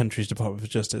country's Department of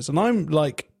Justice, and I'm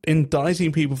like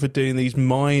indicting people for doing these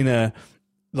minor,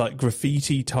 like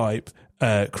graffiti type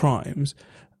crimes,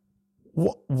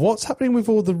 what's happening with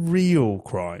all the real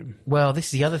crime? Well, this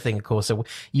is the other thing, of course. So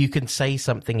you can say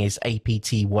something is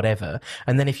APT whatever,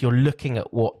 and then if you're looking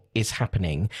at what is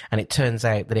happening, and it turns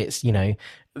out that it's, you know,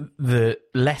 the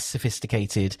less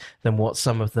sophisticated than what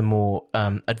some of the more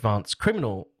advanced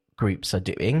criminal groups are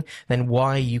doing, then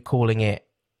why are you calling it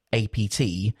APT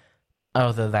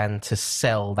other than to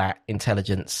sell that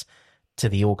intelligence to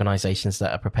the organizations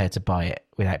that are prepared to buy it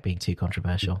without being too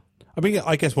controversial? I mean,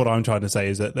 I guess what I'm trying to say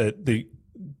is that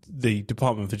the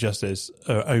Department for Justice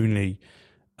are only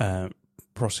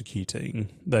prosecuting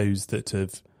those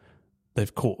that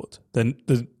they've caught. Then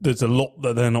there's a lot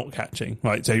that they're not catching,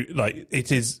 right? So like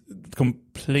it is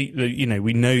completely, you know,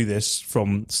 we know this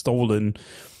from stolen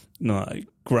like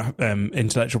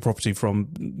intellectual property from,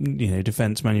 you know,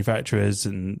 defense manufacturers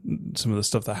and some of the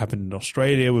stuff that happened in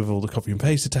Australia with all the copy and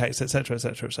paste attacks, etc.,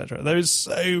 etc., etc. There is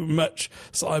so much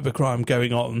cybercrime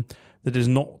going on that is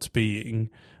not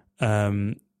being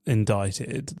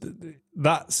indicted.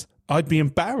 I'd be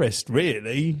embarrassed,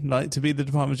 really, like, to be the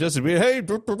Department of Justice. Hey,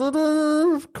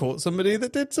 caught somebody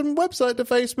that did some website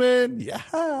defacement.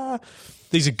 Yeah.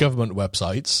 These are government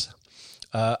websites.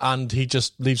 and he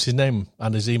just leaves his name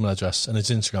and his email address and his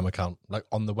Instagram account like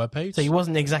on the webpage. So he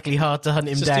wasn't exactly hard to hunt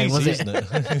him It's down, just was easy, it?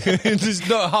 isn't it? It's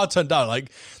not hard to hunt down.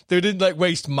 Like they didn't like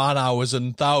waste man hours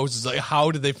and thousands. Like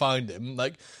how did they find him?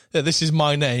 Like yeah, this is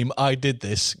my name. I did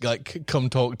this. Like come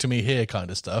talk to me here, kind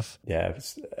of stuff. Yeah,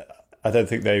 I don't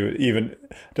think they would even.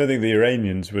 I don't think the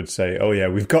Iranians would say, "Oh yeah,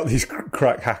 we've got these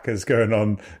crack hackers going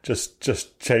on, just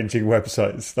changing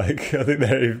websites." Like I think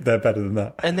they're better than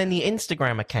that. And then the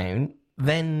Instagram account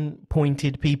then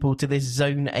pointed people to this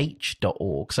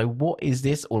zoneh.org. So what is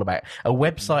this all about? A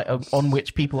website on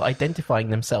which people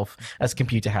identifying themselves as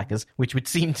computer hackers, which would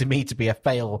seem to me to be a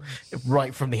fail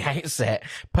right from the outset,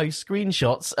 post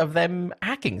screenshots of them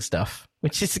hacking stuff,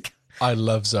 which is... I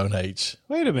love Zone H.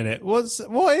 Wait a minute. What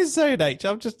is Zone H?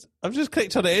 I've just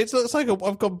clicked on it. It looks like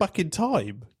I've gone back in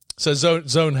time. So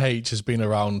Zone H has been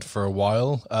around for a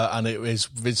while, and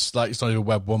it's not even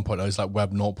Web 1.0, it's like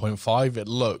Web 0.5. It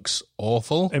looks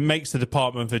awful. It makes the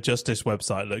Department for Justice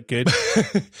website look good.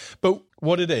 But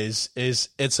what it is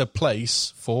it's a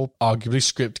place for arguably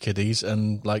script kiddies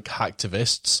and like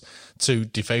hacktivists to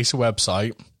deface a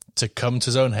website, to come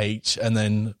to Zone H and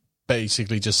then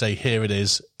basically just say, here it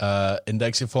is,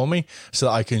 index it for me so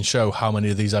that I can show how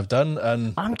many of these I've done.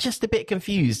 And I'm just a bit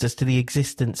confused as to the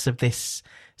existence of this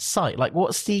site. Like,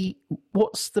 what's the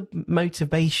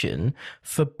motivation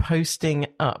for posting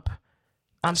up?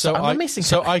 I'm missing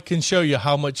so something. I can show you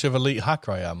how much of elite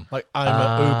hacker I am. Like I'm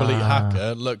an uber elite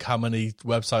hacker. Look how many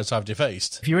websites I've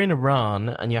defaced. If you're in Iran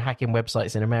and you're hacking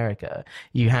websites in America,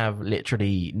 you have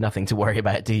literally nothing to worry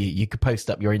about, do you? You could post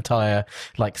up your entire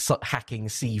hacking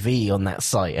CV on that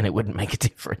site and it wouldn't make a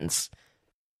difference.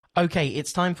 Okay,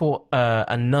 it's time for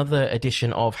another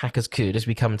edition of Hackers Could as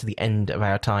we come to the end of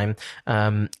our time.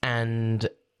 And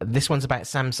this one's about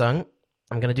Samsung.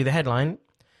 I'm going to do the headline.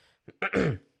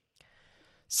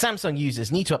 Samsung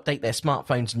users need to update their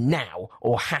smartphones now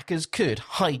or hackers could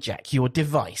hijack your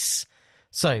device.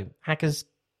 So, hackers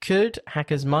could,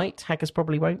 hackers might, hackers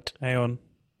probably won't. Hang on.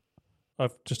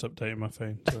 I've just updated my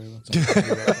phone. Sorry.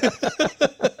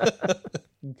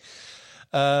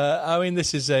 I mean,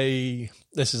 this is a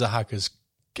hackers.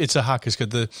 It's a hackers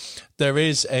code. There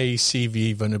is a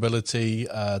CVE vulnerability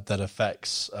that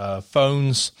affects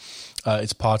phones.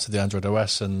 It's part of the Android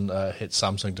OS and hits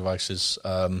Samsung devices.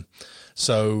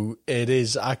 So it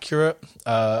is accurate.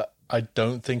 I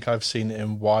don't think I've seen it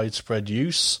in widespread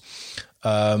use.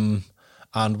 And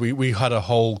we had a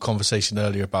whole conversation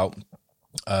earlier about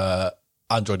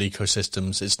Android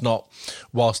ecosystems. It's not,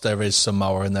 whilst there is some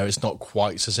malware in there, it's not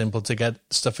quite so simple to get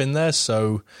stuff in there.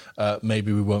 So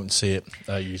maybe we won't see it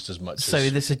used as much. So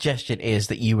the suggestion is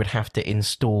that you would have to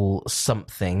install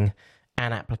something,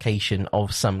 an application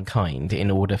of some kind, in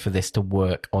order for this to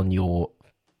work on your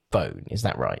phone. Is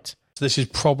that right? So this is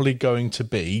probably going to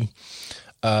be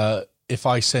if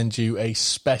I send you a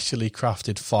specially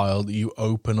crafted file that you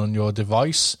open on your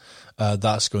device,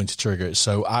 that's going to trigger it.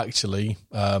 So actually,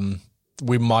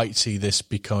 we might see this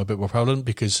become a bit more prevalent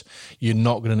because you're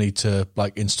not going to need to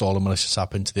like install a malicious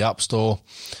app into the App Store.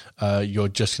 You're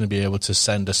just going to be able to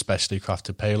send a specially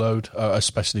crafted payload, a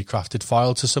specially crafted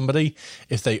file to somebody.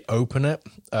 If they open it,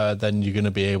 then you're going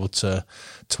to be able to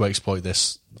exploit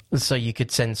this. So you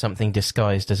could send something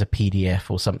disguised as a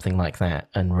PDF or something like that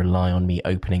and rely on me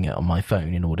opening it on my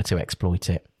phone in order to exploit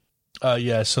it.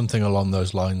 Yeah, something along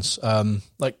those lines.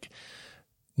 Like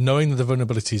knowing that the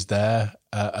vulnerability is there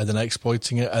and then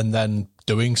exploiting it and then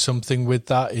doing something with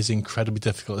that is incredibly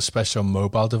difficult, especially on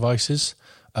mobile devices,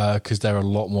 because they're a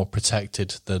lot more protected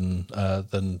than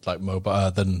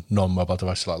non-mobile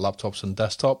devices like laptops and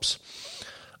desktops.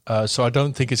 So I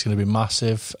don't think it's going to be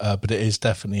massive, but it is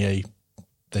definitely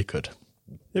they could.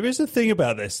 There is a thing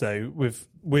about this though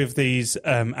with these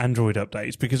Android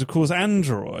updates, because of course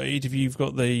Android, if you've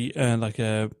got the like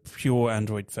a pure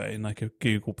Android phone, like a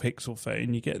Google Pixel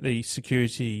phone, you get the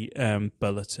security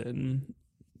bulletin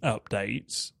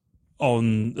updates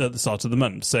at the start of the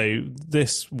month. So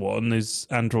this one is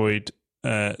Android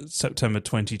September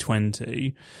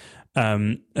 2020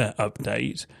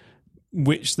 update,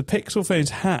 which the Pixel phones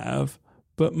have.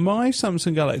 But my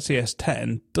Samsung Galaxy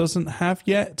S10 doesn't have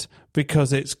yet,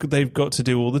 because they've got to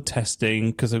do all the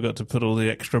testing, because they've got to put all the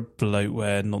extra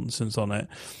bloatware nonsense on it.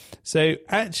 So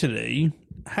actually,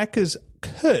 hackers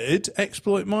could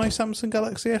exploit my Samsung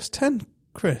Galaxy S10,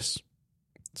 Chris.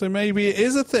 So maybe it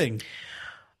is a thing.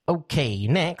 Okay,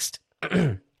 next.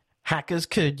 Hackers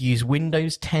could use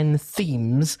Windows 10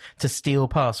 themes to steal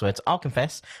passwords. I'll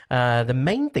confess, the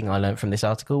main thing I learned from this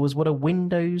article was what a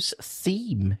Windows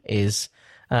theme is.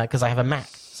 because I have a Mac.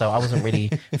 So I wasn't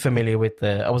really familiar with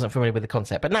the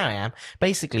concept, but now I am.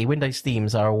 Basically, Windows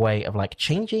themes are a way of like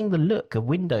changing the look of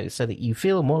Windows so that you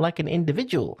feel more like an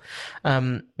individual.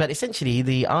 But essentially,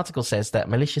 the article says that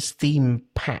malicious theme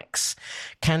packs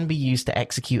can be used to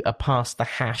execute a pass the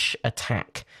hash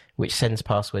attack, which sends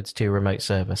passwords to a remote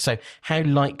server. So how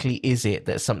likely is it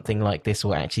that something like this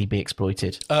will actually be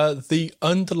exploited? The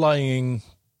underlying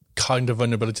kind of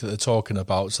vulnerability that they're talking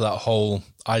about, so that whole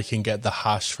I can get the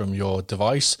hash from your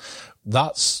device,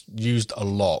 that's used a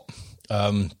lot.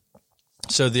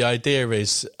 So the idea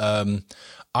is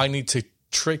I need to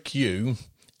trick you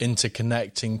into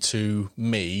connecting to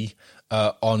me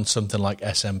on something like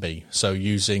SMB, so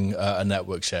using a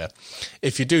network share.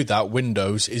 If you do that,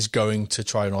 Windows is going to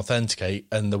try and authenticate,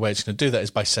 and the way it's going to do that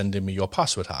is by sending me your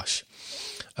password hash.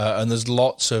 And there's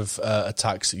lots of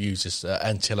attacks that use this,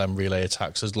 NTLM relay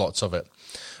attacks. There's lots of it.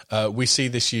 We see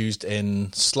this used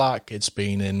in Slack. It's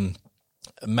been in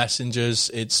messengers.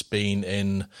 It's been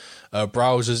in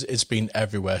browsers. It's been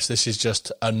everywhere. So this is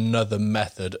just another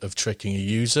method of tricking a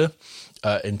user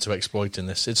into exploiting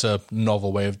this. It's a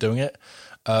novel way of doing it.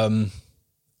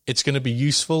 It's going to be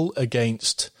useful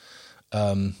against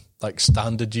like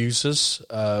standard users.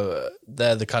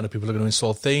 They're the kind of people who are going to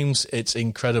install themes. It's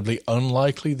incredibly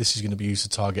unlikely this is going to be used to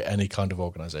target any kind of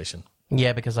organization.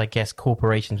 Yeah, because I guess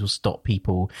corporations will stop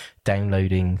people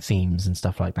downloading themes and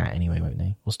stuff like that anyway, won't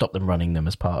they? We'll stop them running them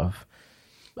as part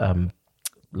of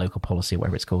local policy,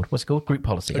 whatever it's called. What's it called? Group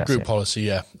policy. Group policy,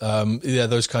 yeah. Yeah,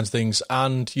 those kinds of things.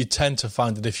 And you tend to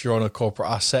find that if you're on a corporate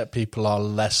asset, people are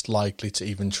less likely to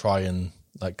even try and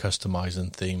like customize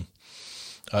and theme.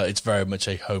 It's very much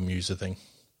a home user thing.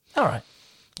 All right.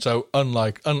 So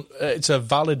it's a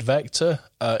valid vector.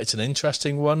 It's an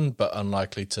interesting one, but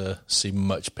unlikely to see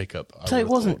much pickup. So it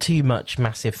wasn't too much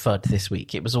massive FUD this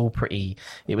week. It was all pretty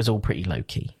low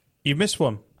key. You missed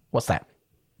one. What's that?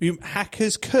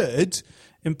 Hackers could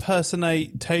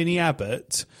impersonate Tony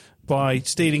Abbott by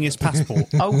stealing his passport.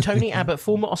 Oh, Tony Abbott,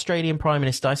 former Australian Prime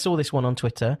Minister. I saw this one on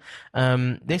Twitter.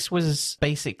 This was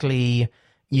basically,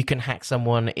 you can hack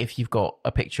someone if you've got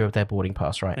a picture of their boarding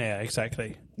pass, right? Yeah,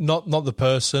 exactly. Not the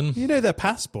person. You know their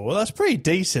passport. That's pretty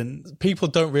decent. People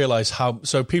don't realise how.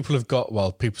 So people have got.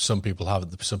 Well, some people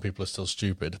haven't. Some people are still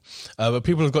stupid. But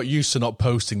people have got used to not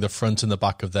posting the front and the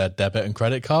back of their debit and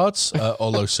credit cards.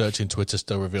 Although searching Twitter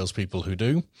still reveals people who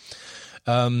do.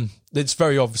 It's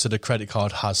very obvious that a credit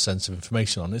card has sensitive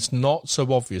information on it. It's not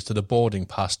so obvious that a boarding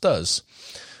pass does.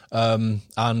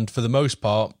 And for the most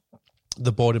part,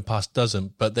 the boarding pass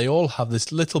doesn't, but they all have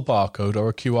this little barcode or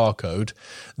a QR code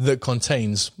that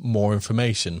contains more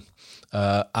information.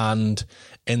 And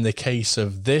in the case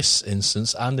of this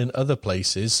instance and in other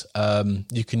places,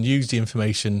 you can use the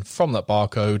information from that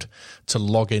barcode to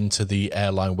log into the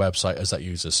airline website as that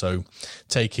user. So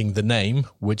taking the name,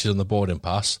 which is on the boarding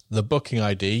pass, the booking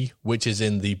ID, which is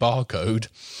in the barcode,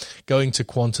 going to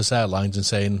Qantas Airlines and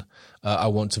saying, I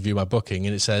want to view my booking.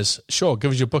 And it says, sure,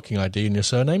 give us your booking ID and your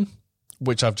surname,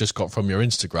 which I've just got from your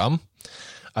Instagram.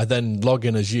 I then log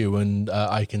in as you, and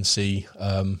I can see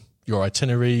your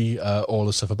itinerary, all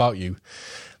the stuff about you.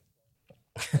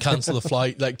 Cancel the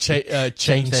flight, like change their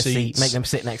seats, seat, make them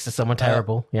sit next to someone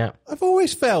terrible. Yeah, I've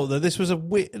always felt that this was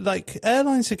like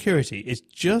airline security is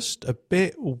just a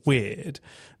bit weird.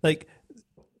 Like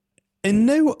in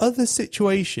no other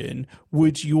situation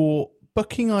would your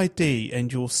booking ID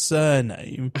and your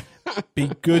surname be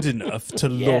good enough to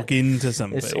log into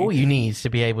something. It's all you need to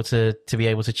be able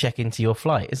to check into your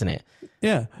flight, isn't it?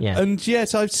 Yeah. Yeah. And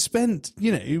yet I've spent,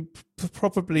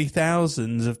 probably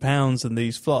thousands of pounds on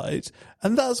these flights,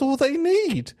 and that's all they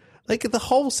need. Like the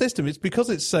whole system, it's because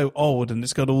it's so old and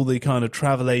it's got all the kind of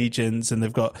travel agents and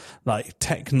they've got like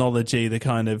technology, the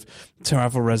kind of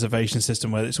travel reservation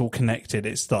system where it's all connected.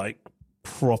 It's like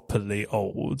properly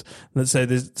old. Let's say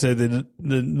the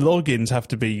logins have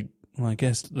to be, well, I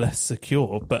guess, less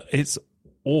secure, but it's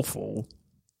awful.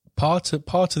 Part of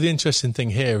the interesting thing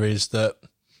here is that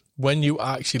when you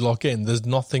actually log in, there's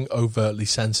nothing overtly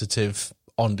sensitive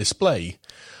on display.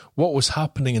 What was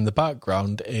happening in the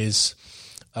background is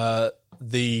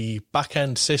the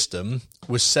back-end system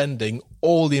was sending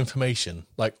all the information,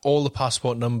 like all the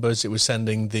passport numbers. It was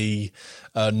sending the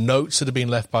notes that had been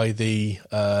left by the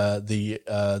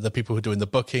people who are doing the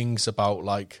bookings about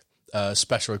like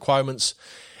special requirements.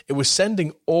 It was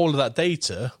sending all of that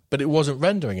data, but it wasn't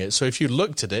rendering it. So if you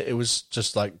looked at it, it was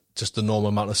just the normal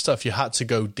amount of stuff. You had to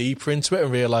go deeper into it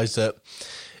and realize that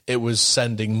it was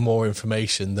sending more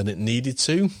information than it needed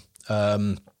to.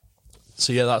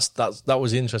 So yeah, that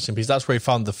was the interesting piece. That's where he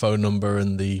found the phone number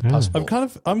and the passport.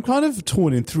 I'm kind of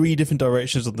torn in three different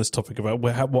directions on this topic about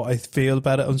what I feel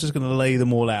about it. I'm just going to lay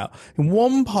them all out. In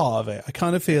one part of it, I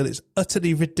kind of feel it's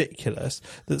utterly ridiculous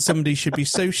that somebody should be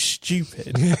so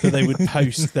stupid that they would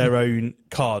post their own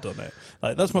card on it.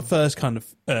 Like, that's my first kind of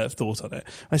thought on it.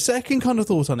 My second kind of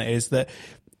thought on it is that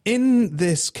in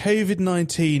this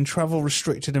COVID-19 travel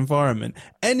restricted environment,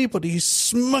 anybody who's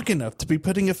smug enough to be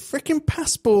putting a freaking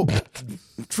passport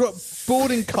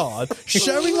boarding card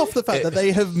showing off the fact that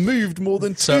they have moved more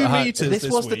than 2 meters This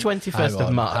was the week. 21st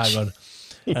of March. Hang on.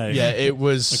 Yeah, it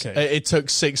was. Okay. It took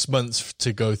 6 months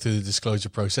to go through the disclosure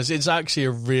process. It's actually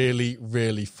a really,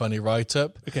 really funny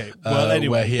write-up. Okay, well,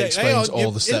 anyway, where he explains all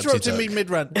the steps he took. Interrupted me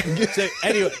mid-rant. So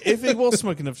anyway, if he was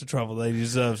smug enough to travel, then he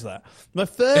deserves that. My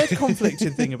third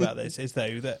conflicted thing about this is,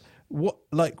 though, that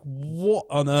what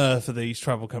on earth are these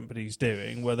travel companies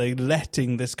doing? Were they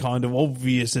letting this kind of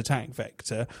obvious attack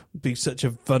vector be such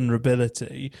a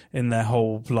vulnerability in their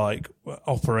whole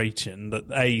operation that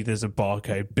A, there's a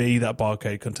barcode, B, that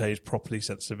barcode contains properly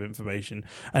sensitive information,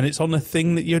 and it's on a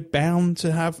thing that you're bound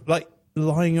to have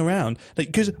lying around,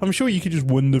 because I'm sure you could just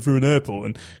wander through an airport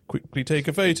and quickly take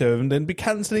a photo and then be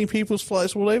cancelling people's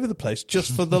flights all over the place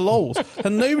just for the lols,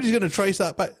 and nobody's going to trace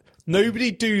that back. Nobody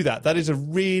do that. That is a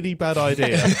really bad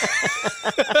idea.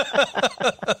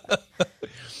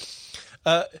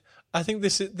 I think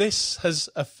this has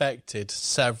affected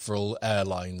several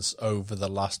airlines over the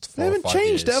last 4 or 5 years. They haven't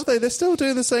changed, have they? They're still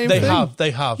doing the same thing. They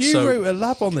have. You wrote a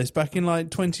lab on this back in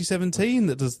 2017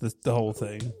 that does the whole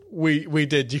thing. We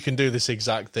did. You can do this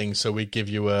exact thing. So we give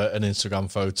you an Instagram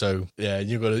photo. Yeah,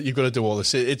 you've got to do all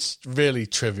this. It's really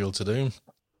trivial to do.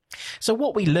 So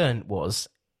what we learned was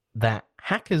that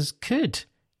hackers could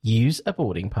use a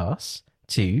boarding pass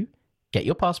to get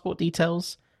your passport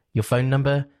details, your phone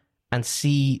number, and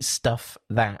see stuff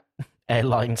that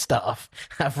airline staff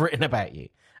have written about you.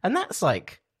 And that's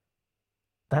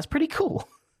pretty cool.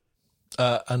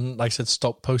 And like I said,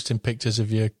 stop posting pictures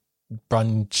of your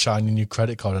brand shiny new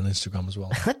credit card on Instagram as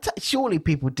well. Surely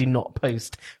people do not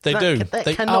post. They do.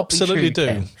 They absolutely do.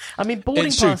 Ken. I mean, boarding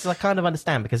passes I kind of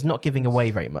understand because not giving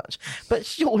away very much. But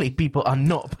surely people are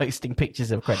not posting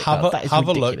pictures of credit cards. That is have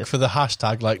ridiculous. A look for the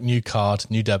hashtag new card,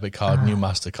 new debit card, new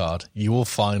MasterCard. You will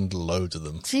find loads of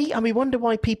them. See, and we wonder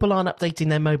why people aren't updating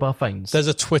their mobile phones. There's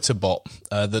a Twitter bot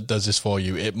that does this for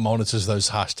you. It monitors those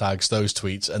hashtags, those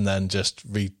tweets, and then just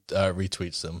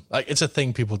retweets them. It's a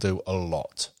thing people do a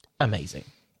lot. Amazing.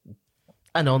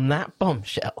 And on that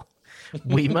bombshell,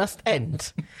 we must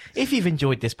end. If you've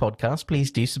enjoyed this podcast, please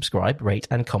do subscribe, rate,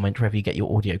 and comment wherever you get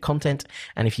your audio content.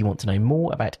 And if you want to know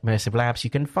more about Immersive Labs,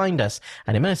 you can find us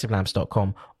at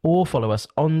immersivelabs.com or follow us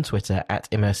on Twitter at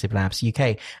Immersive Labs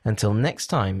UK. Until next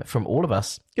time, from all of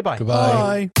us, goodbye.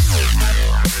 Goodbye.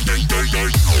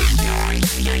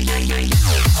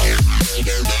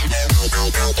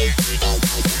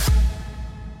 Bye.